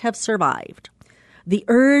not have survived. The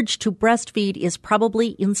urge to breastfeed is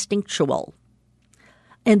probably instinctual.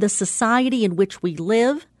 And the society in which we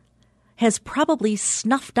live has probably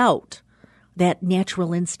snuffed out that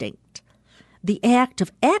natural instinct. The act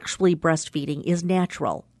of actually breastfeeding is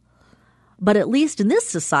natural. But at least in this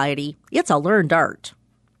society, it's a learned art.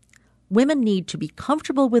 Women need to be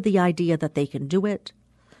comfortable with the idea that they can do it.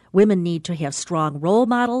 Women need to have strong role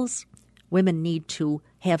models. Women need to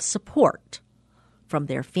have support from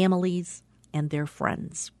their families and their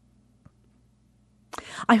friends.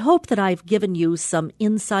 I hope that I've given you some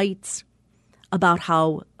insights about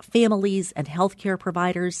how families and healthcare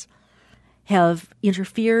providers have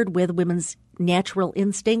interfered with women's natural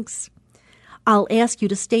instincts. I'll ask you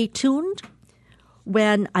to stay tuned.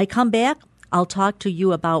 When I come back, I'll talk to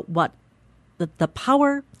you about what the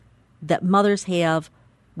power that mothers have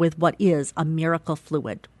with what is a miracle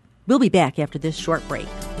fluid. We'll be back after this short break.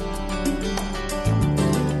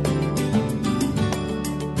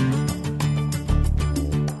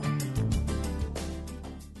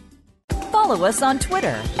 Follow us on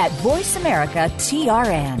Twitter at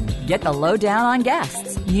VoiceAmericaTRN. Get the lowdown on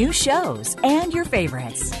guests, new shows, and your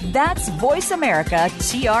favorites. That's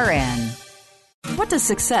VoiceAmericaTRN. What does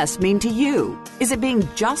success mean to you? Is it being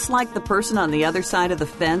just like the person on the other side of the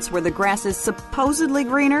fence where the grass is supposedly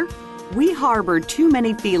greener? We harbor too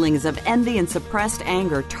many feelings of envy and suppressed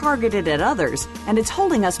anger targeted at others, and it's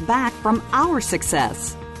holding us back from our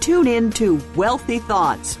success. Tune in to Wealthy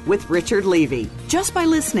Thoughts with Richard Levy. Just by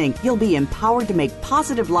listening, you'll be empowered to make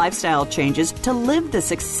positive lifestyle changes to live the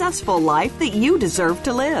successful life that you deserve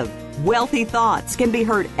to live. Wealthy Thoughts can be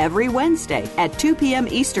heard every Wednesday at 2 p.m.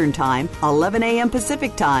 Eastern Time, 11 a.m.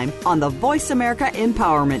 Pacific Time on the Voice America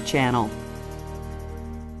Empowerment Channel.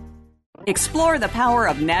 Explore the power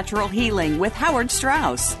of natural healing with Howard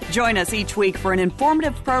Strauss. Join us each week for an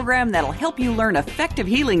informative program that'll help you learn effective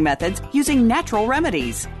healing methods using natural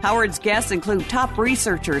remedies. Howard's guests include top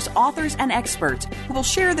researchers, authors, and experts who will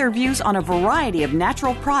share their views on a variety of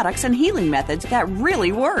natural products and healing methods that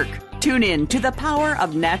really work. Tune in to The Power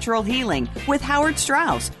of Natural Healing with Howard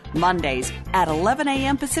Strauss, Mondays at 11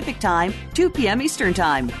 a.m. Pacific Time, 2 p.m. Eastern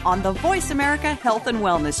Time on the Voice America Health and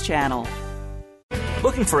Wellness Channel.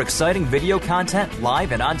 Looking for exciting video content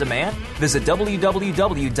live and on demand? Visit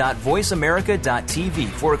www.voiceamerica.tv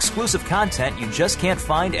for exclusive content you just can't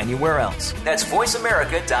find anywhere else. That's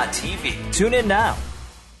voiceamerica.tv. Tune in now.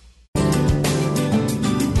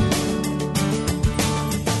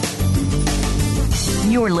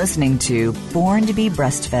 You're listening to Born to be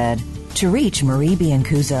Breastfed. To reach Marie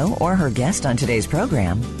Biancuzzo or her guest on today's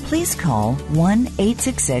program, please call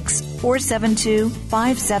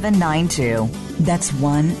 1-866-472-5792. That's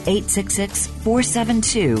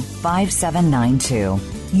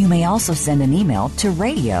 1-866-472-5792. You may also send an email to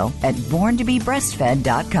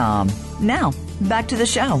radio@borntobebreastfed.com. Now, back to the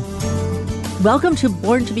show. Welcome to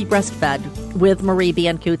Born to be Breastfed with Marie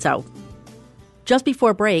Biancuzzo. Just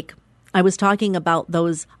before break, I was talking about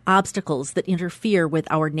those obstacles that interfere with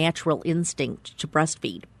our natural instinct to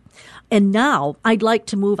breastfeed. And now I'd like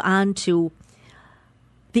to move on to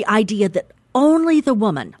the idea that only the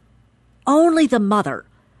woman, only the mother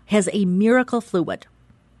has a miracle fluid,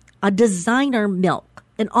 a designer milk,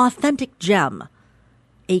 an authentic gem,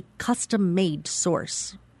 a custom-made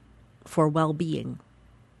source for well-being.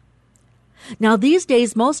 Now, these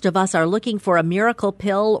days, most of us are looking for a miracle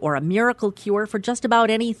pill or a miracle cure for just about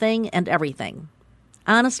anything and everything.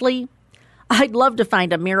 Honestly, I'd love to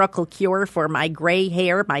find a miracle cure for my gray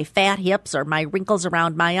hair, my fat hips, or my wrinkles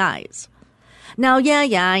around my eyes. Now,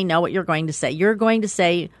 yeah, I know what you're going to say. You're going to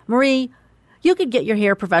say, Marie, you could get your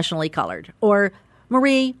hair professionally colored. Or,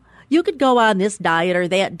 Marie, you could go on this diet or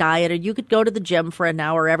that diet, or you could go to the gym for an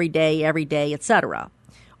hour every day, etc.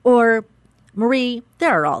 Or, Marie,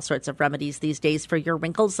 there are all sorts of remedies these days for your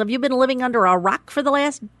wrinkles. Have you been living under a rock for the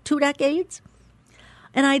last 2 decades?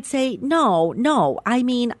 And I'd say, no. I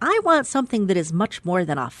mean, I want something that is much more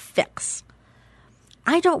than a fix.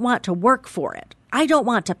 I don't want to work for it. I don't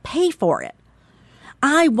want to pay for it.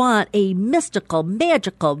 I want a mystical,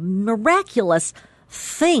 magical, miraculous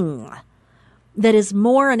thing that is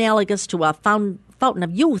more analogous to a fountain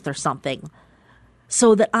of youth or something,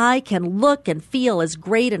 so that I can look and feel as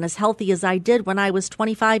great and as healthy as I did when I was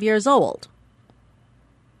 25 years old.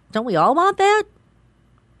 Don't we all want that?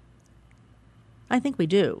 I think we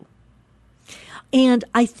do. And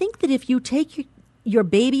I think that if you take your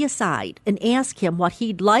baby aside and ask him what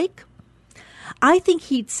he'd like, I think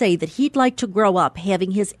he'd say that he'd like to grow up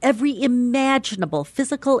having his every imaginable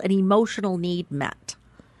physical and emotional need met.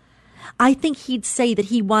 I think he'd say that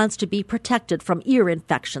he wants to be protected from ear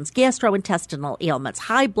infections, gastrointestinal ailments,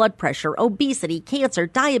 high blood pressure, obesity, cancer,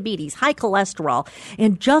 diabetes, high cholesterol,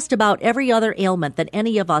 and just about every other ailment that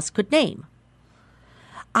any of us could name.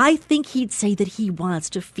 I think he'd say that he wants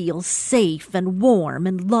to feel safe and warm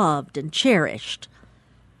and loved and cherished.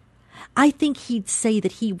 I think he'd say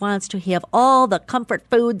that he wants to have all the comfort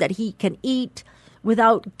food that he can eat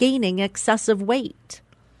without gaining excessive weight.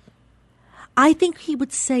 I think he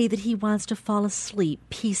would say that he wants to fall asleep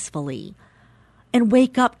peacefully and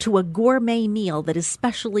wake up to a gourmet meal that is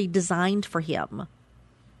specially designed for him.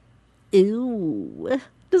 Ooh,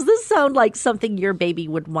 does this sound like something your baby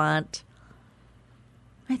would want?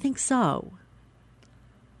 I think so.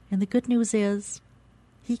 And the good news is,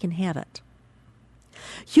 he can have it.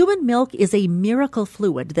 Human milk is a miracle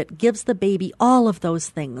fluid that gives the baby all of those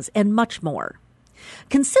things and much more.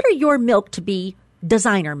 Consider your milk to be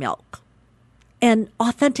designer milk, an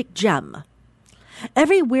authentic gem.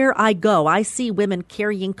 Everywhere I go, I see women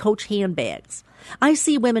carrying Coach handbags. I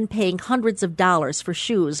see women paying hundreds of dollars for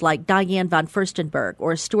shoes like Diane von Furstenberg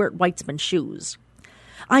or Stuart Weitzman shoes.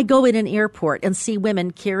 I go in an airport and see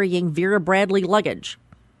women carrying Vera Bradley luggage.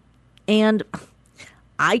 And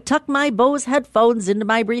I tuck my Bose headphones into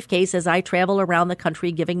my briefcase as I travel around the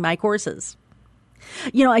country giving my courses.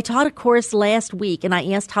 You know, I taught a course last week and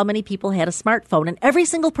I asked how many people had a smartphone, and every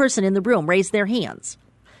single person in the room raised their hands.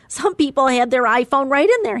 Some people had their iPhone right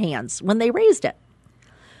in their hands when they raised it.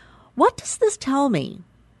 What does this tell me?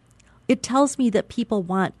 It tells me that people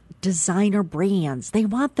want designer brands. They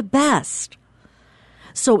want the best.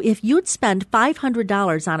 So if you'd spend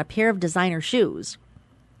 $500 on a pair of designer shoes,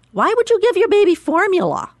 why would you give your baby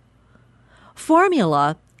formula?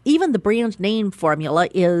 Formula, even the brand name formula,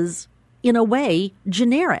 is, in a way,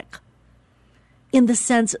 generic, in the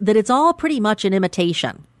sense that it's all pretty much an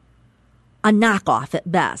imitation, a knockoff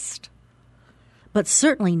at best, but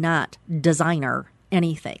certainly not designer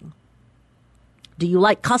anything. Do you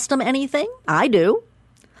like custom anything? I do.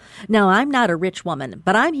 Now, I'm not a rich woman,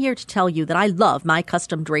 but I'm here to tell you that I love my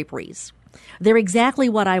custom draperies. They're exactly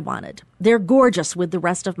what I wanted. They're gorgeous with the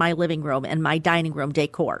rest of my living room and my dining room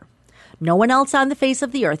decor. No one else on the face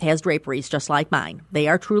of the earth has draperies just like mine. They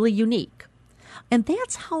are truly unique. And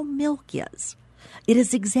that's how milk is. It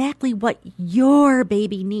is exactly what your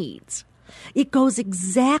baby needs. It goes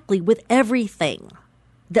exactly with everything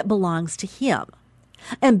that belongs to him.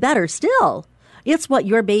 And better still, it's what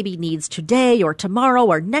your baby needs today or tomorrow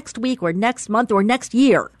or next week or next month or next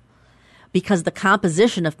year, because the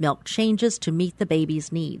composition of milk changes to meet the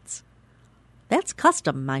baby's needs. That's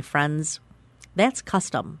custom, my friends. That's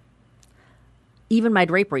custom. Even my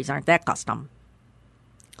draperies aren't that custom.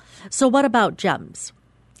 So what about gems?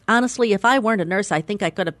 Honestly, if I weren't a nurse, I think I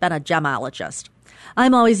could have been a gemologist.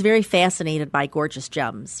 I'm always very fascinated by gorgeous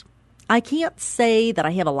gems. I can't say that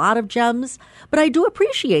I have a lot of gems, but I do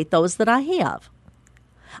appreciate those that I have.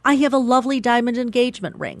 I have a lovely diamond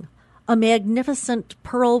engagement ring, a magnificent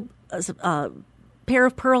pair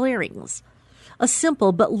of pearl earrings, a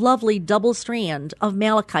simple but lovely double strand of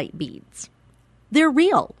malachite beads. They're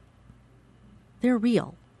real. They're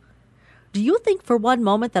real. Do you think for one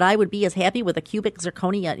moment that I would be as happy with a cubic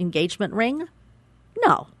zirconia engagement ring?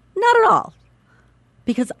 No, not at all.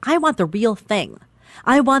 Because I want the real thing.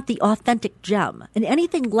 I want the authentic gem. And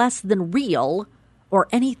anything less than real, or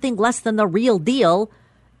anything less than the real deal,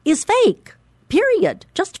 is fake. Period.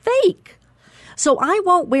 Just fake. So I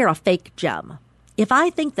won't wear a fake gem. If I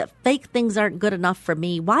think that fake things aren't good enough for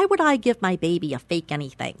me, why would I give my baby a fake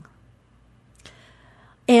anything?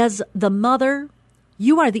 As the mother,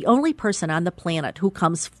 you are the only person on the planet who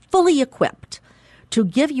comes fully equipped to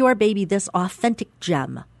give your baby this authentic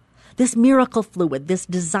gem, this miracle fluid, this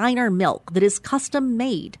designer milk that is custom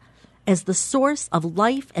made as the source of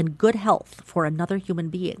life and good health for another human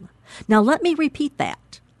being. Now, let me repeat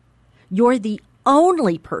that. You're the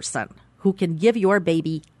only person who can give your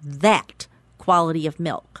baby that quality of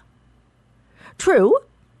milk. True,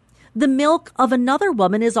 the milk of another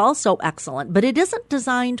woman is also excellent, but it isn't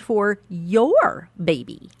designed for your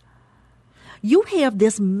baby. You have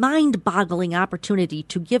this mind-boggling opportunity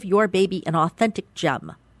to give your baby an authentic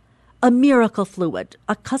gem, a miracle fluid,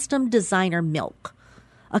 a custom designer milk,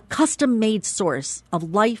 a custom-made source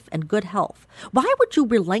of life and good health. Why would you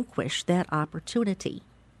relinquish that opportunity?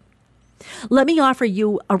 Let me offer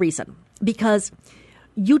you a reason. Because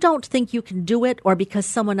you don't think you can do it, or because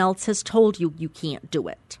someone else has told you you can't do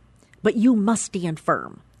it. But you must stand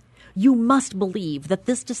firm. You must believe that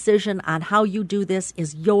this decision on how you do this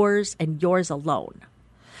is yours and yours alone.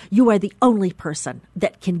 You are the only person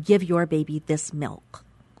that can give your baby this milk.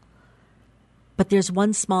 But there's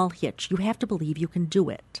one small hitch. You have to believe you can do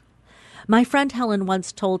it. My friend Helen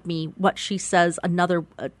once told me what she says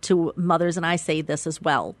to mothers, and I say this as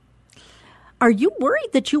well. Are you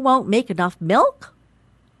worried that you won't make enough milk?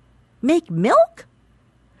 Make milk?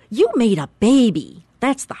 You made a baby.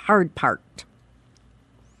 That's the hard part.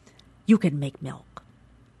 You can make milk.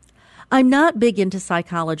 I'm not big into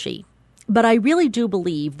psychology, but I really do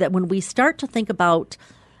believe that when we start to think about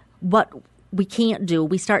what we can't do,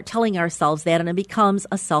 we start telling ourselves that, and it becomes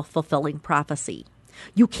a self-fulfilling prophecy.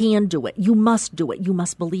 You can do it. You must do it. You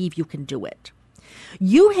must believe you can do it.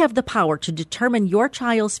 You have the power to determine your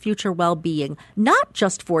child's future well-being, not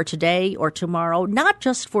just for today or tomorrow, not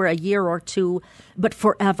just for a year or two, but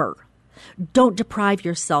forever. Don't deprive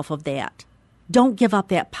yourself of that. Don't give up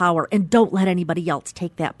that power, and don't let anybody else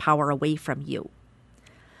take that power away from you.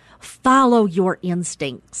 Follow your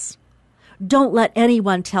instincts. Don't let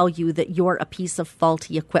anyone tell you that you're a piece of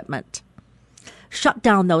faulty equipment. Shut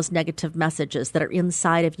down those negative messages that are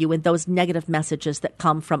inside of you and those negative messages that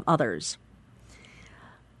come from others.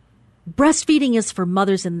 Breastfeeding is for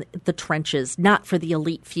mothers in the trenches, not for the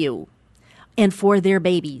elite few, and for their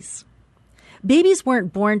babies. Babies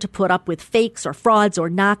weren't born to put up with fakes or frauds or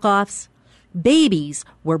knockoffs. Babies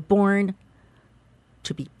were born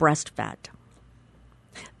to be breastfed.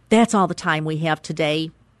 That's all the time we have today.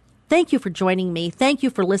 Thank you for joining me. Thank you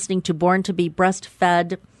for listening to Born to be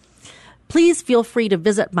Breastfed. Please feel free to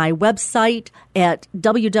visit my website at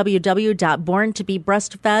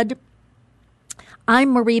www.borntobebreastfed.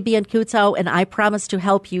 I'm Marie Biancuzzo, and I promise to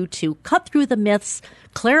help you to cut through the myths,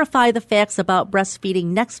 clarify the facts about breastfeeding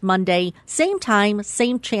next Monday, same time,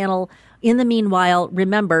 same channel. In the meanwhile,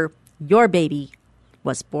 remember, your baby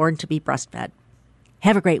was born to be breastfed.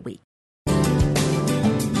 Have a great week.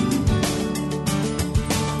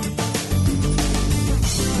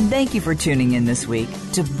 Thank you for tuning in this week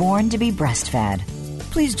to Born to be Breastfed.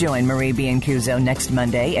 Please join Marie Biancuzzo next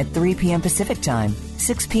Monday at 3 p.m. Pacific Time,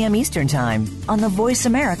 6 p.m. Eastern Time on the Voice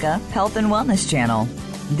America Health and Wellness Channel.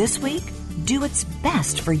 This week, do what's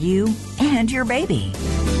best for you and your baby.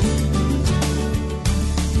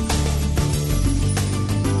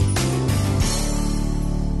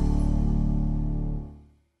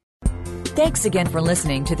 Thanks again for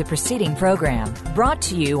listening to the preceding program, brought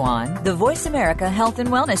to you on the Voice America Health and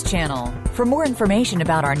Wellness Channel. For more information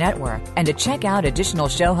about our network and to check out additional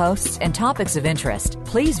show hosts and topics of interest,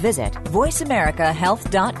 please visit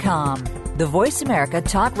voiceamericahealth.com. The Voice America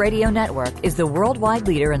Talk Radio Network is the worldwide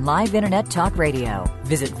leader in live Internet talk radio.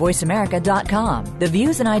 Visit voiceamerica.com. The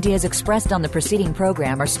views and ideas expressed on the preceding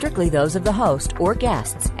program are strictly those of the host or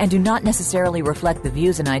guests and do not necessarily reflect the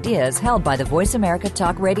views and ideas held by the Voice America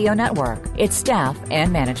Talk Radio Network, its staff,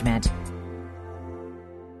 and management.